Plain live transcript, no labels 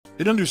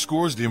It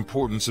underscores the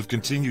importance of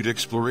continued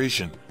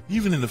exploration,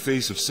 even in the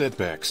face of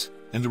setbacks,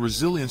 and the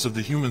resilience of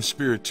the human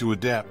spirit to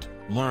adapt,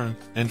 learn,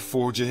 and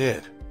forge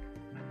ahead.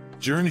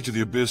 Journey to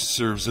the Abyss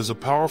serves as a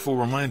powerful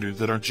reminder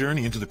that our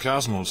journey into the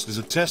cosmos is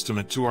a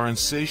testament to our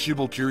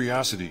insatiable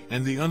curiosity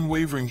and the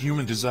unwavering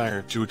human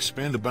desire to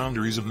expand the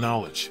boundaries of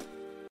knowledge.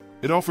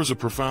 It offers a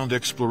profound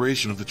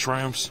exploration of the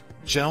triumphs,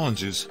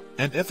 challenges,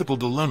 and ethical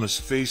dilemmas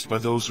faced by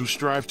those who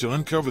strive to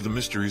uncover the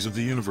mysteries of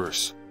the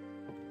universe.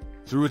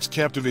 Through its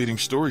captivating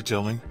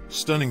storytelling,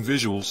 stunning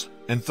visuals,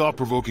 and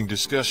thought-provoking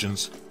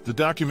discussions, the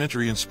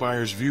documentary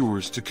inspires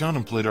viewers to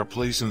contemplate our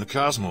place in the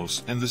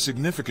cosmos and the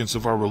significance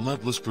of our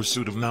relentless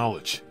pursuit of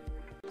knowledge.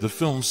 The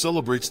film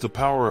celebrates the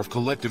power of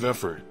collective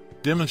effort,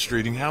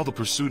 demonstrating how the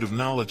pursuit of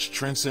knowledge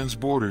transcends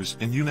borders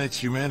and unites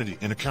humanity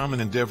in a common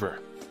endeavor.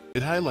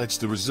 It highlights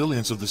the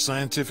resilience of the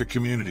scientific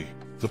community,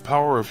 the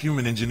power of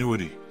human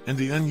ingenuity, and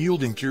the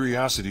unyielding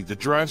curiosity that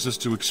drives us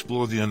to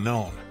explore the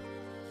unknown.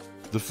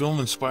 The film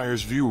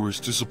inspires viewers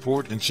to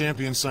support and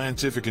champion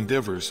scientific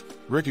endeavors,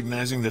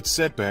 recognizing that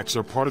setbacks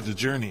are part of the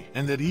journey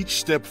and that each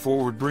step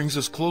forward brings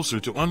us closer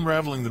to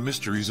unraveling the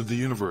mysteries of the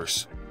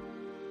universe.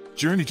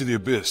 Journey to the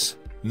Abyss,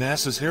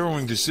 NASA's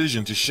harrowing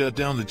decision to shut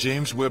down the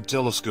James Webb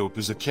Telescope,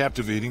 is a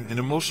captivating and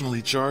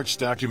emotionally charged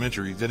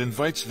documentary that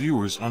invites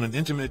viewers on an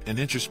intimate and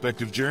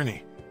introspective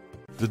journey.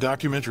 The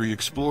documentary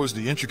explores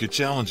the intricate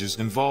challenges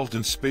involved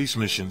in space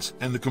missions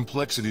and the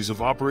complexities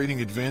of operating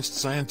advanced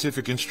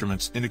scientific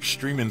instruments in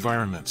extreme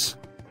environments.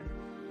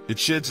 It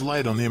sheds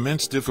light on the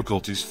immense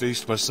difficulties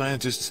faced by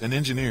scientists and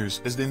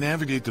engineers as they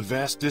navigate the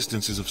vast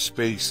distances of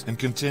space and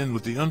contend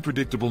with the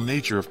unpredictable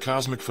nature of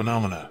cosmic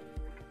phenomena.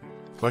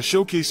 By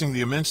showcasing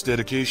the immense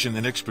dedication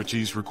and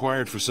expertise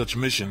required for such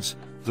missions,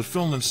 the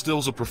film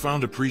instills a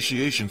profound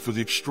appreciation for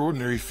the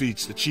extraordinary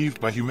feats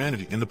achieved by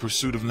humanity in the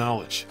pursuit of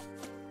knowledge.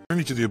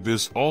 Journey to the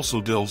Abyss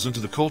also delves into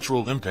the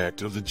cultural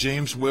impact of the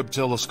James Webb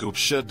Telescope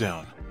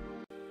shutdown.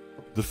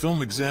 The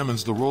film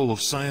examines the role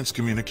of science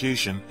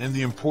communication and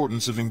the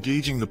importance of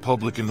engaging the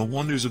public in the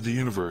wonders of the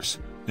universe,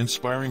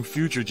 inspiring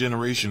future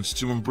generations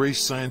to embrace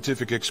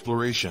scientific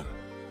exploration.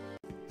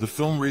 The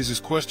film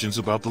raises questions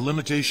about the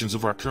limitations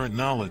of our current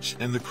knowledge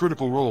and the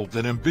critical role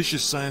that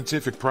ambitious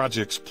scientific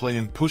projects play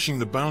in pushing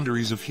the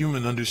boundaries of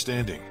human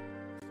understanding.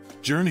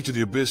 Journey to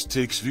the Abyss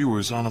takes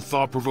viewers on a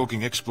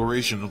thought-provoking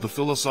exploration of the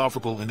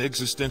philosophical and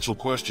existential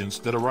questions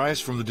that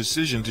arise from the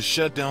decision to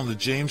shut down the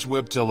James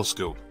Webb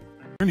Telescope.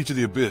 Journey to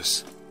the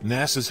Abyss,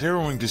 NASA's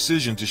harrowing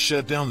decision to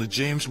shut down the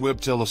James Webb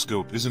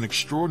Telescope, is an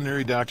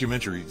extraordinary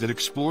documentary that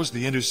explores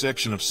the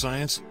intersection of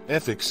science,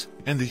 ethics,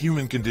 and the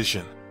human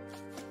condition.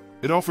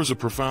 It offers a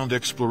profound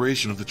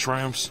exploration of the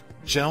triumphs,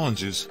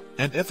 challenges,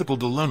 and ethical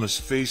dilemmas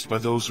faced by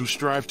those who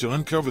strive to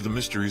uncover the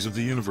mysteries of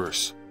the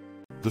universe.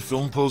 The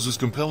film poses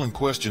compelling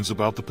questions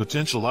about the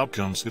potential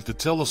outcomes if the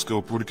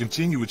telescope were to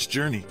continue its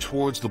journey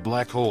towards the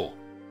black hole.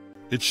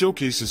 It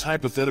showcases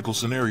hypothetical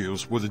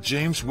scenarios where the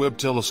James Webb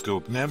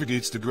Telescope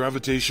navigates the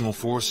gravitational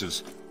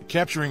forces,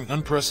 capturing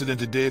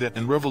unprecedented data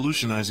and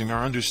revolutionizing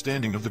our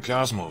understanding of the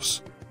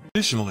cosmos.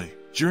 Additionally,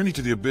 Journey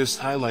to the Abyss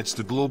highlights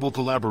the global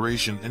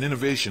collaboration and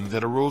innovation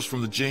that arose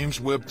from the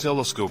James Webb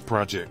Telescope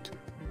project.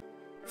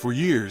 For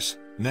years,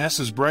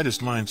 NASA's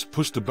brightest minds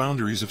pushed the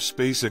boundaries of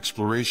space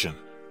exploration,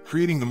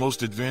 creating the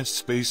most advanced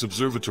space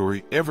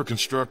observatory ever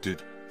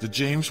constructed, the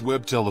James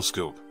Webb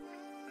Telescope.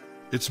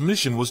 Its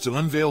mission was to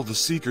unveil the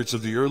secrets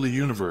of the early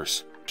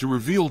universe, to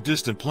reveal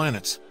distant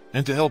planets,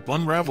 and to help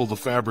unravel the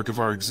fabric of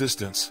our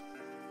existence.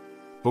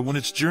 But when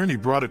its journey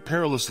brought it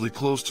perilously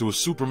close to a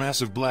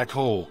supermassive black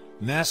hole,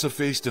 NASA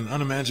faced an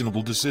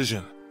unimaginable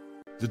decision.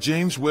 The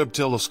James Webb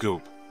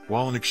Telescope,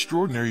 while an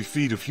extraordinary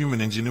feat of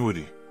human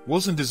ingenuity,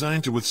 wasn't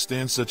designed to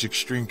withstand such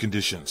extreme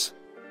conditions.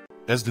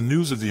 As the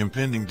news of the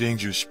impending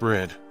danger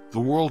spread, the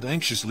world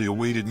anxiously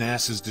awaited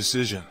NASA's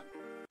decision.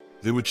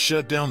 They would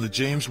shut down the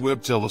James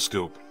Webb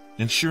Telescope,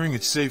 ensuring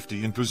its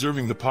safety and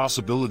preserving the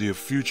possibility of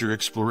future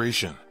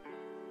exploration.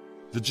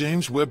 The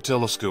James Webb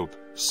Telescope,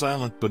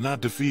 silent but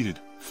not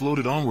defeated,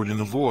 floated onward in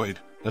the void,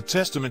 a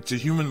testament to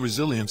human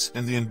resilience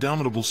and the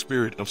indomitable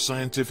spirit of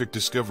scientific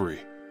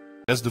discovery.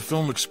 As the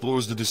film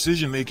explores the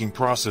decision-making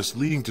process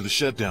leading to the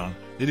shutdown,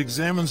 it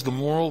examines the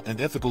moral and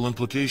ethical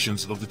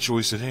implications of the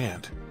choice at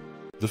hand.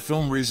 The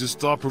film raises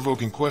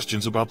thought-provoking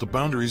questions about the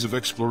boundaries of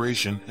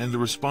exploration and the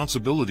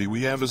responsibility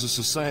we have as a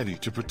society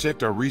to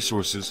protect our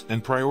resources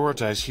and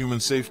prioritize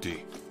human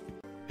safety.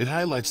 It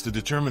highlights the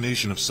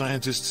determination of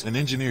scientists and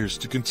engineers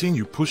to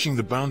continue pushing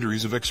the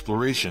boundaries of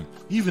exploration,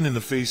 even in the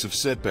face of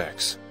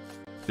setbacks.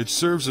 It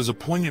serves as a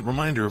poignant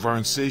reminder of our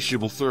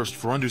insatiable thirst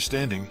for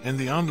understanding and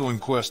the ongoing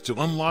quest to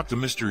unlock the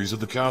mysteries of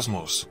the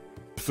cosmos.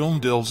 The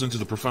film delves into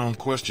the profound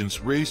questions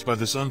raised by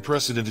this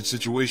unprecedented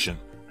situation,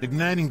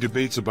 igniting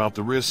debates about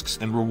the risks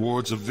and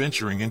rewards of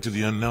venturing into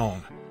the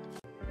unknown.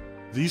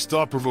 These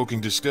thought-provoking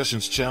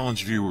discussions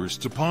challenge viewers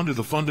to ponder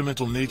the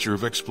fundamental nature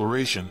of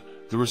exploration,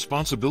 the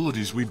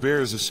responsibilities we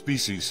bear as a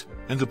species,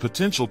 and the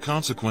potential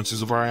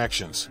consequences of our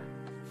actions.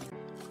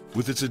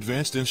 With its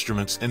advanced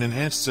instruments and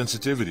enhanced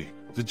sensitivity,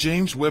 the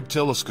James Webb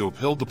Telescope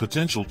held the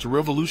potential to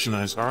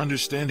revolutionize our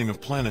understanding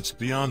of planets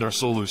beyond our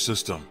solar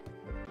system.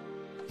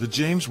 The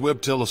James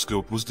Webb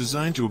Telescope was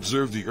designed to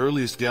observe the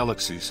earliest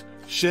galaxies,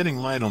 shedding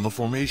light on the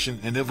formation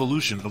and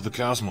evolution of the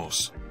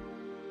cosmos.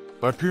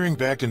 By peering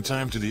back in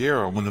time to the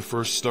era when the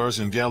first stars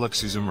and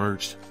galaxies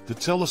emerged, the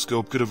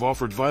telescope could have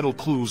offered vital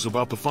clues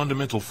about the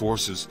fundamental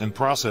forces and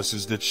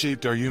processes that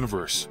shaped our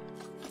universe.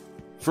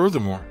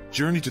 Furthermore,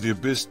 Journey to the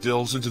Abyss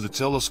delves into the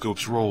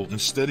telescope's role in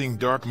studying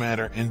dark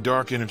matter and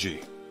dark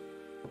energy.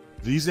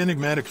 These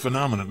enigmatic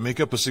phenomena make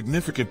up a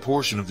significant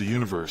portion of the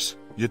universe,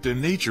 yet their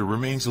nature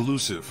remains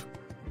elusive.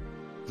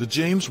 The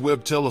James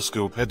Webb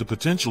Telescope had the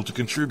potential to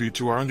contribute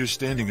to our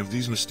understanding of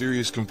these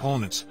mysterious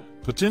components,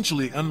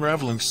 potentially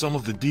unraveling some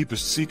of the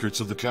deepest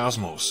secrets of the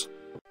cosmos.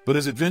 But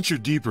as it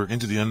ventured deeper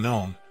into the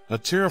unknown, a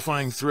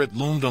terrifying threat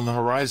loomed on the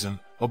horizon,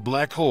 a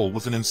black hole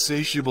with an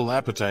insatiable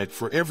appetite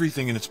for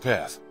everything in its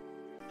path.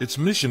 Its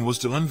mission was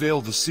to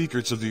unveil the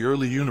secrets of the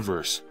early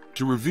universe,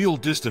 to reveal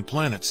distant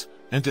planets,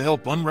 and to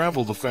help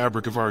unravel the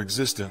fabric of our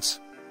existence.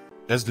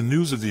 As the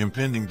news of the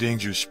impending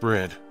dangers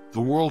spread, the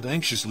world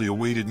anxiously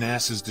awaited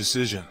NASA's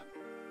decision.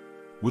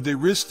 Would they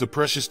risk the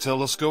precious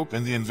telescope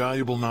and the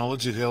invaluable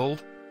knowledge it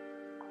held?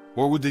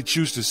 Or would they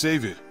choose to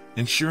save it,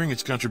 ensuring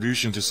its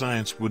contribution to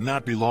science would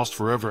not be lost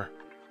forever?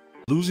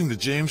 Losing the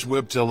James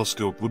Webb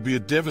Telescope would be a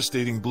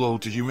devastating blow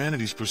to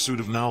humanity's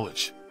pursuit of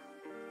knowledge.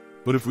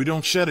 But if we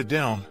don't shut it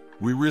down,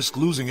 we risk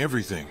losing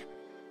everything.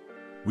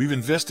 We've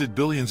invested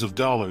billions of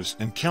dollars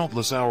and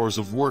countless hours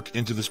of work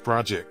into this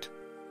project.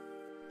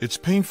 It's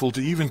painful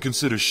to even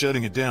consider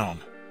shutting it down,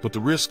 but the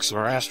risks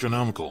are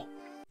astronomical.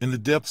 In the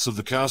depths of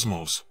the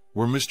cosmos,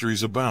 where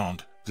mysteries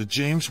abound, the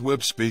James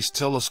Webb Space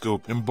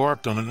Telescope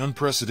embarked on an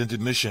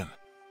unprecedented mission.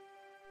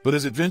 But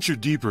as it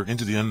ventured deeper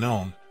into the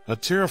unknown, a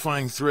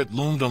terrifying threat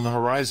loomed on the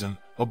horizon,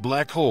 a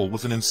black hole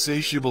with an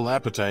insatiable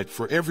appetite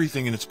for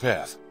everything in its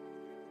path.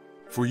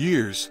 For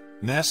years,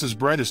 NASA's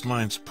brightest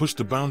minds pushed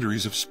the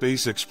boundaries of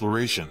space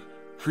exploration,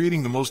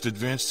 creating the most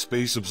advanced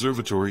space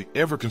observatory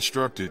ever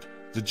constructed,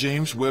 the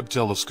James Webb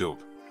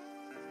Telescope.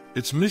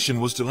 Its mission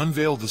was to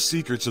unveil the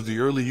secrets of the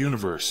early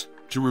universe,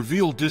 to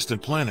reveal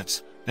distant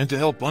planets, and to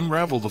help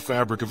unravel the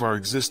fabric of our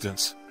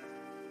existence.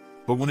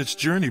 But when its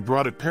journey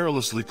brought it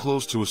perilously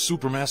close to a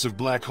supermassive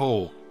black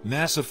hole,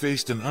 NASA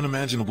faced an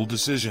unimaginable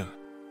decision.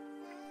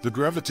 The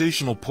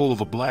gravitational pull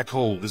of a black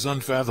hole is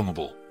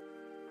unfathomable.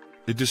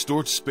 It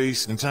distorts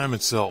space and time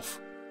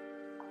itself.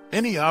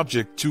 Any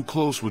object too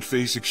close would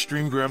face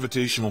extreme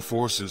gravitational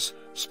forces,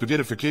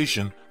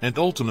 spaghettification, and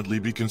ultimately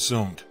be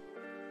consumed.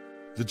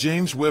 The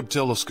James Webb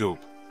Telescope,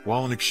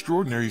 while an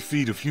extraordinary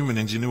feat of human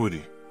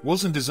ingenuity,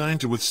 wasn't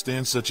designed to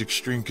withstand such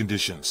extreme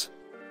conditions.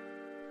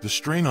 The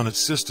strain on its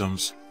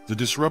systems, the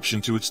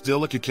disruption to its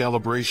delicate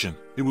calibration,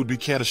 it would be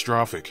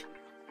catastrophic.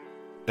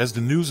 As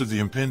the news of the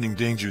impending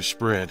dangers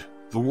spread,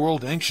 the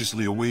world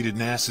anxiously awaited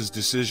NASA's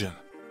decision.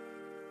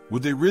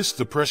 Would they risk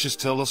the precious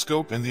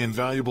telescope and the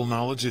invaluable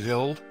knowledge it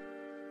held?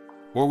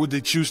 Or would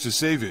they choose to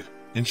save it,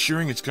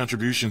 ensuring its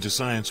contribution to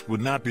science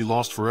would not be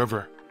lost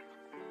forever?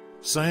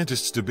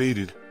 Scientists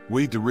debated,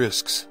 weighed the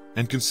risks,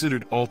 and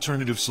considered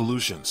alternative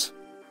solutions.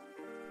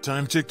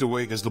 Time ticked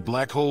away as the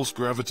black hole's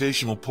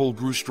gravitational pull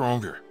grew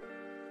stronger.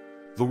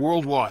 The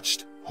world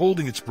watched,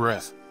 holding its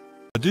breath.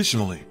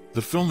 Additionally,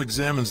 the film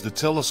examines the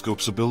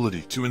telescope's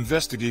ability to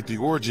investigate the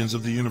origins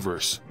of the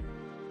universe.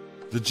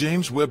 The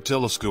James Webb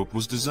Telescope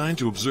was designed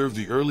to observe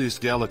the earliest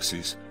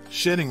galaxies,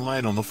 shedding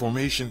light on the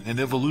formation and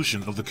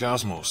evolution of the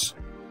cosmos.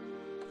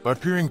 By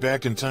peering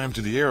back in time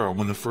to the era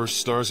when the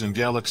first stars and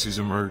galaxies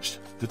emerged,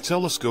 the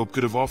telescope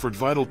could have offered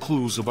vital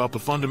clues about the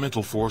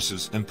fundamental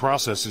forces and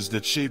processes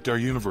that shaped our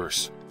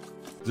universe.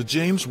 The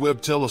James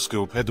Webb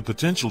Telescope had the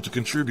potential to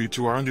contribute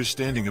to our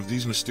understanding of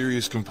these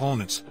mysterious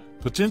components,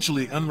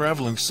 potentially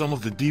unraveling some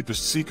of the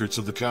deepest secrets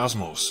of the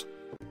cosmos.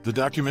 The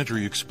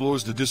documentary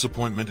explores the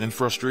disappointment and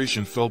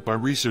frustration felt by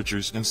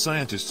researchers and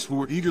scientists who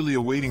were eagerly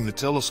awaiting the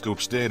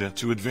telescope's data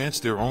to advance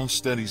their own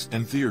studies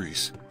and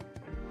theories.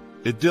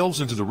 It delves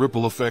into the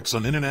ripple effects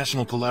on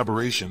international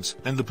collaborations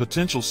and the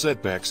potential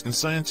setbacks in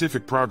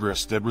scientific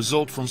progress that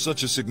result from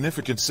such a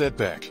significant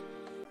setback.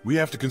 We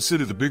have to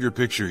consider the bigger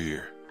picture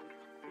here.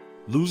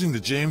 Losing the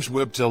James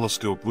Webb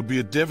Telescope would be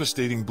a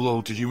devastating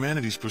blow to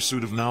humanity's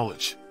pursuit of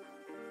knowledge.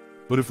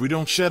 But if we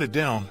don't shut it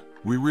down,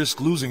 we risk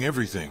losing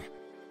everything.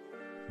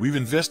 We've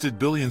invested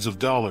billions of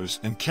dollars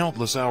and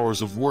countless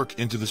hours of work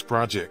into this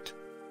project.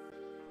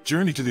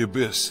 Journey to the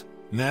Abyss,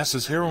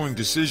 NASA's harrowing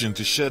decision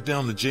to shut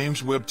down the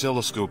James Webb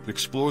Telescope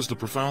explores the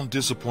profound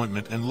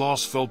disappointment and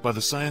loss felt by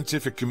the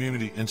scientific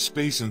community and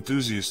space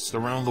enthusiasts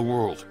around the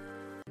world.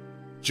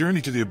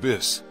 Journey to the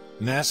Abyss,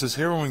 NASA's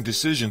harrowing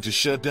decision to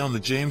shut down the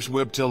James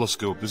Webb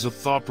Telescope is a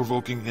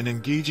thought-provoking and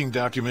engaging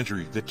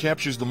documentary that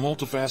captures the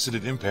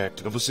multifaceted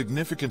impact of a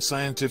significant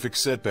scientific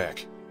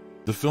setback.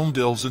 The film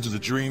delves into the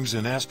dreams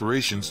and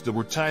aspirations that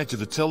were tied to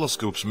the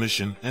telescope's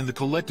mission and the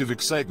collective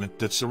excitement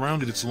that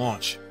surrounded its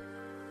launch.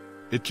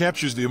 It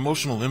captures the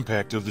emotional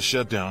impact of the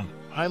shutdown,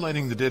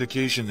 highlighting the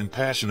dedication and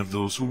passion of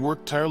those who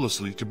worked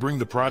tirelessly to bring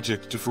the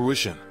project to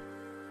fruition.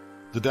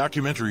 The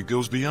documentary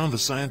goes beyond the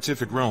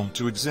scientific realm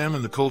to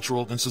examine the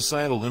cultural and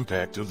societal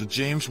impact of the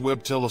James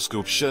Webb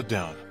Telescope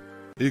shutdown.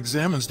 It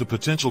examines the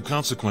potential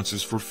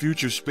consequences for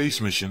future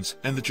space missions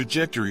and the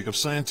trajectory of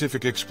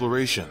scientific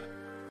exploration.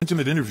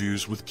 Intimate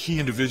interviews with key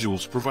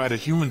individuals provide a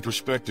human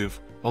perspective,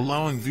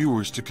 allowing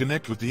viewers to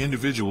connect with the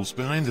individuals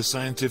behind the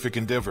scientific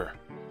endeavor.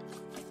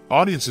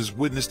 Audiences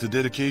witness the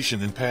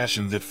dedication and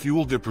passion that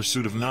fueled their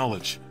pursuit of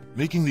knowledge,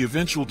 making the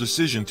eventual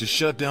decision to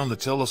shut down the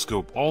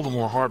telescope all the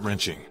more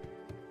heart-wrenching.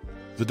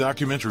 The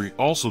documentary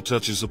also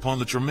touches upon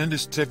the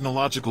tremendous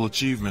technological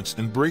achievements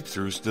and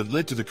breakthroughs that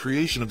led to the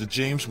creation of the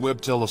James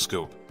Webb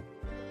Telescope.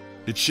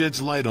 It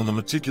sheds light on the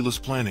meticulous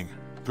planning,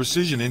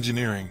 precision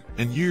engineering,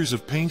 and years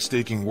of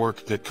painstaking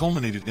work that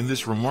culminated in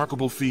this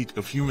remarkable feat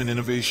of human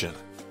innovation.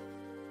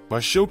 By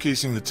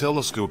showcasing the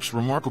telescope's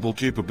remarkable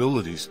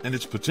capabilities and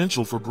its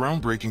potential for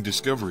groundbreaking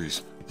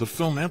discoveries, the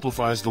film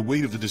amplifies the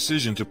weight of the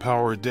decision to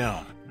power it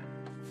down.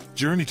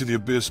 Journey to the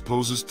Abyss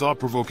poses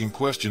thought-provoking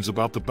questions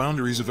about the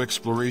boundaries of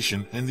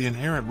exploration and the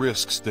inherent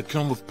risks that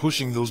come with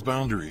pushing those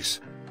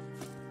boundaries.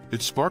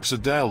 It sparks a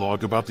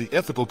dialogue about the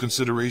ethical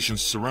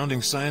considerations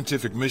surrounding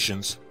scientific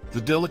missions, the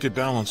delicate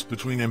balance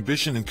between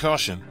ambition and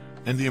caution,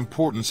 and the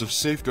importance of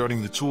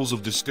safeguarding the tools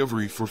of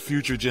discovery for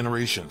future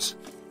generations.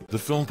 The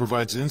film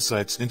provides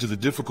insights into the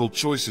difficult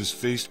choices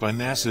faced by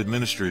NASA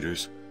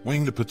administrators,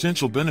 weighing the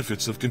potential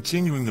benefits of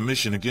continuing the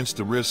mission against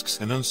the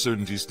risks and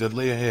uncertainties that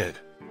lay ahead.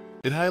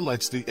 It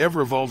highlights the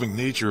ever-evolving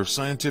nature of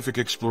scientific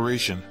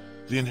exploration,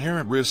 the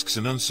inherent risks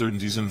and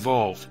uncertainties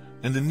involved,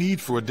 and the need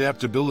for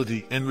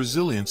adaptability and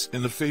resilience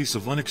in the face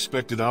of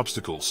unexpected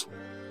obstacles.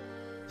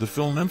 The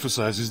film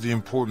emphasizes the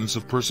importance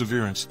of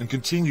perseverance and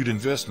continued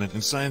investment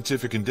in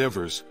scientific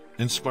endeavors,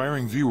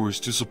 inspiring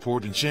viewers to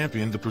support and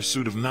champion the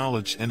pursuit of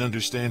knowledge and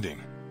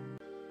understanding.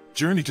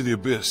 Journey to the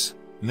Abyss,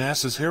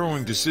 NASA's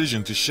harrowing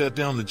decision to shut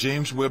down the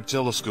James Webb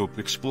Telescope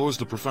explores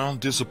the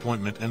profound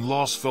disappointment and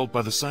loss felt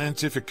by the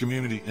scientific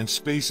community and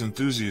space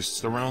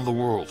enthusiasts around the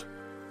world.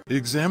 It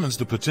examines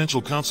the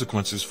potential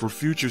consequences for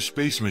future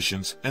space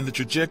missions and the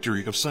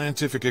trajectory of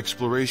scientific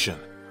exploration.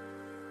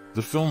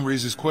 The film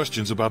raises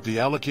questions about the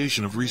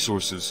allocation of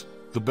resources,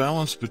 the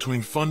balance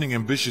between funding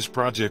ambitious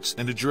projects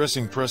and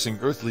addressing pressing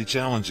earthly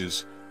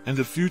challenges, and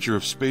the future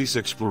of space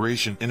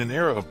exploration in an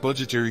era of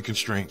budgetary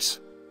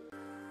constraints.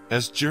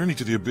 As Journey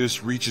to the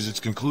Abyss reaches its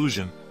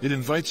conclusion, it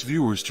invites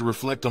viewers to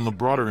reflect on the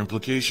broader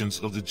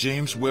implications of the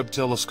James Webb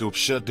Telescope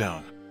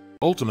shutdown.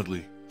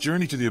 Ultimately,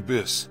 Journey to the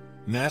Abyss,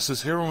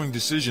 NASA's harrowing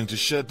decision to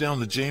shut down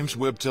the James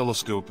Webb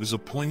Telescope is a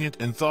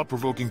poignant and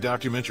thought-provoking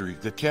documentary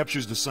that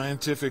captures the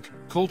scientific,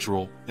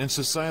 cultural, and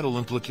societal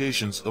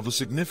implications of a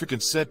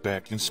significant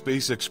setback in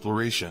space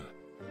exploration.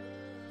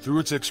 Through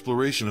its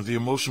exploration of the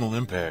emotional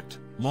impact,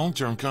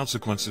 long-term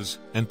consequences,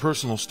 and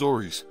personal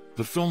stories,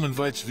 the film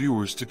invites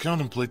viewers to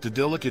contemplate the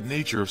delicate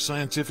nature of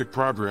scientific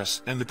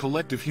progress and the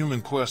collective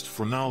human quest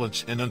for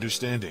knowledge and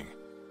understanding.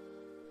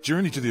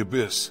 Journey to the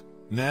Abyss,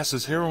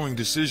 NASA's harrowing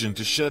decision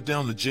to shut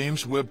down the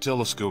James Webb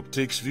Telescope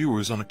takes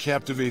viewers on a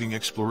captivating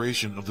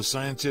exploration of the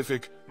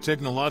scientific,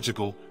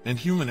 technological, and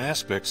human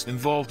aspects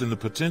involved in the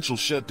potential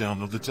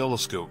shutdown of the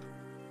telescope.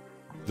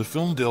 The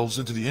film delves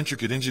into the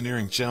intricate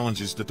engineering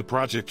challenges that the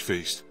project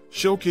faced,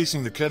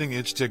 showcasing the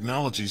cutting-edge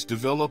technologies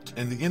developed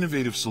and the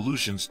innovative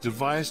solutions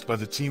devised by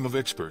the team of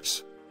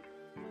experts.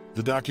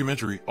 The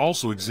documentary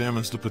also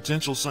examines the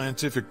potential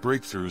scientific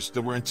breakthroughs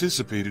that were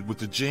anticipated with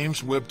the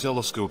James Webb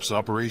Telescope's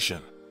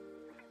operation.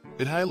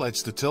 It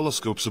highlights the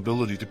telescope's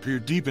ability to peer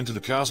deep into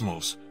the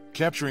cosmos,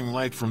 capturing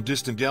light from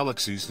distant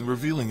galaxies and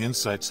revealing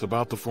insights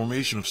about the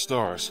formation of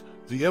stars,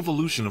 the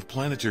evolution of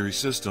planetary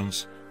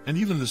systems, and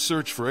even the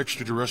search for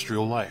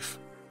extraterrestrial life.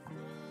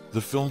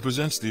 The film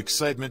presents the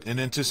excitement and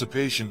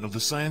anticipation of the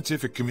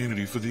scientific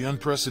community for the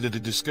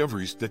unprecedented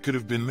discoveries that could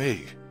have been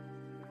made.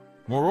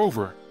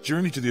 Moreover,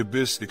 Journey to the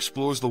Abyss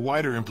explores the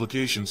wider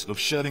implications of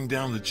shutting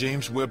down the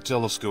James Webb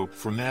Telescope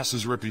for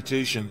NASA's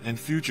reputation and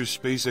future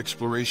space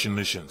exploration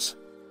missions.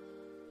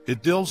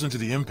 It delves into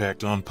the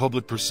impact on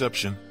public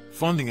perception,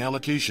 funding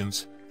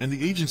allocations, and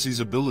the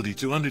agency's ability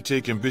to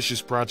undertake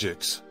ambitious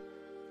projects.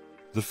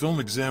 The film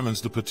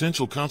examines the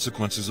potential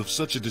consequences of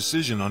such a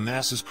decision on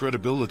NASA's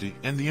credibility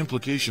and the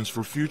implications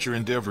for future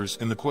endeavors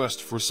in the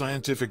quest for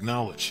scientific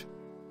knowledge.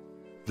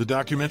 The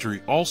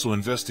documentary also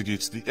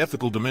investigates the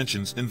ethical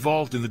dimensions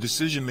involved in the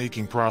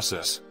decision-making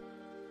process.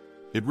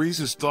 It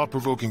raises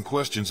thought-provoking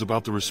questions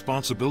about the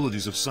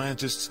responsibilities of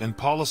scientists and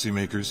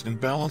policymakers in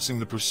balancing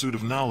the pursuit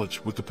of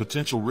knowledge with the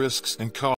potential risks and costs